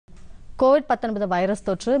COVID-19 virus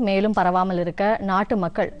தொற்று மேலும் பரவாமல் இருக்க நாட்டு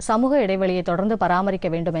மக்கள் சமூக இடைவெளியை தொடர்ந்து பராமரிக்க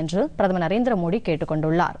வேண்டும் என்று பிரதமர் நரேந்திர மோடி கேட்டுக்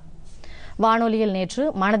கொண்டுள்ளார். வானொலியில் நேற்று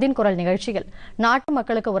மனதின் குரல் நிகழ்ச்சியில் நாட்டு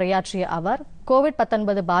மக்களுக்கு உரையாற்றிய அவர்,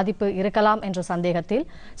 கோவிட்-19 பாதிப்பு இருக்கலாம் என்ற சந்தேகத்தில்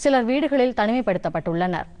சிலர் வீடுகளில்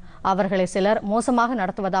தனிமைப்படுத்தப்பட்டுள்ளனர். அவர்களை சிலர் மோசமாக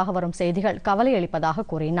நடத்துவதாக வரும் செய்திகள் கவலை அளிப்பதாக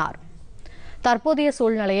கூறினார். தற்போதைய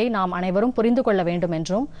சூழ்நிலையை நாம் அனைவரும் புரிந்து கொள்ள வேண்டும்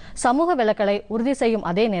என்றும், சமூக விலகலை உறுதி செய்யும்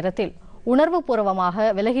அதே நேரத்தில் உணர்வுபூர்வமாக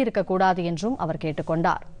விலகியிருக்கக்கூடாது என்றும் அவர்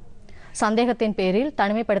கேட்டுக்கொண்டார். சந்தேகத்தின் பேரில்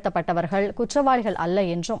தனிமைப்படுத்தப்பட்டவர்கள் குற்றவாளிகள் அல்ல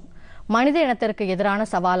என்றும், மனித இனத்திற்கு எதிரான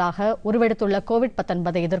சவாலாக உருவெடுத்துள்ள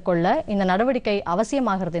கோவிட்-19 எதிர்கொள்ள இந்த நடவடிக்கை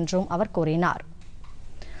அவசியமாகிறது என்றும் அவர் கூறினார்.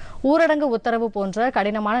 ஊரடங்கு உத்தரவு போன்ற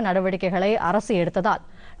கடினமான நடவடிக்கைகளை அரசு எடுத்ததால்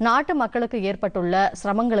நாட்டு மக்களுக்கு ஏற்பட்டுள்ள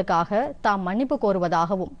சிரமங்களுக்காக தாம் மன்னிப்பு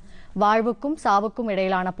கோருவதாகவும், வாழ்வுக்கும் சாவுக்கும்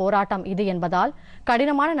இடையிலான போராட்டம் இது என்பதால்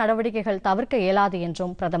கடினமான நடவடிக்கைகள் தவிர்க்க இயலாது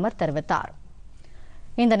என்றும் பிரதமர் தெரிவித்தார்.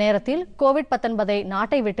 இந்த நேரத்தில் கோவிட்-19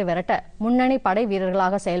 நாட்டை விட்டு விரட்ட முன்னணி படை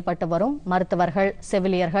வீரர்களாக செயல்பட்டு வரும் மருத்துவர்கள்,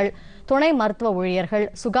 செவிலியர்கள், துணை மருத்துவ ஊழியர்கள்,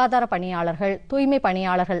 சுகாதார பணியாளர்கள், தூய்மை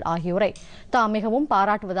பணியாளர்கள் ஆகியோரை தாம் மிகவும்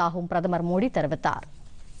பாராட்டுவதாகவும் பிரதமர் மோடி தெரிவித்தார்.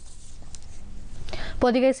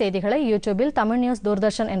 பொதிகை செய்திகளை யூடியூபில் தமிழ் நியூஸ்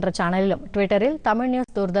தூர்தர்ஷன் என்ற சேனலிலும், ட்விட்டரில் Tamil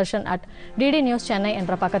news Doordarshan @DD News Chennai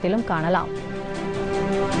என்ற பக்கத்திலும் காணலாம்.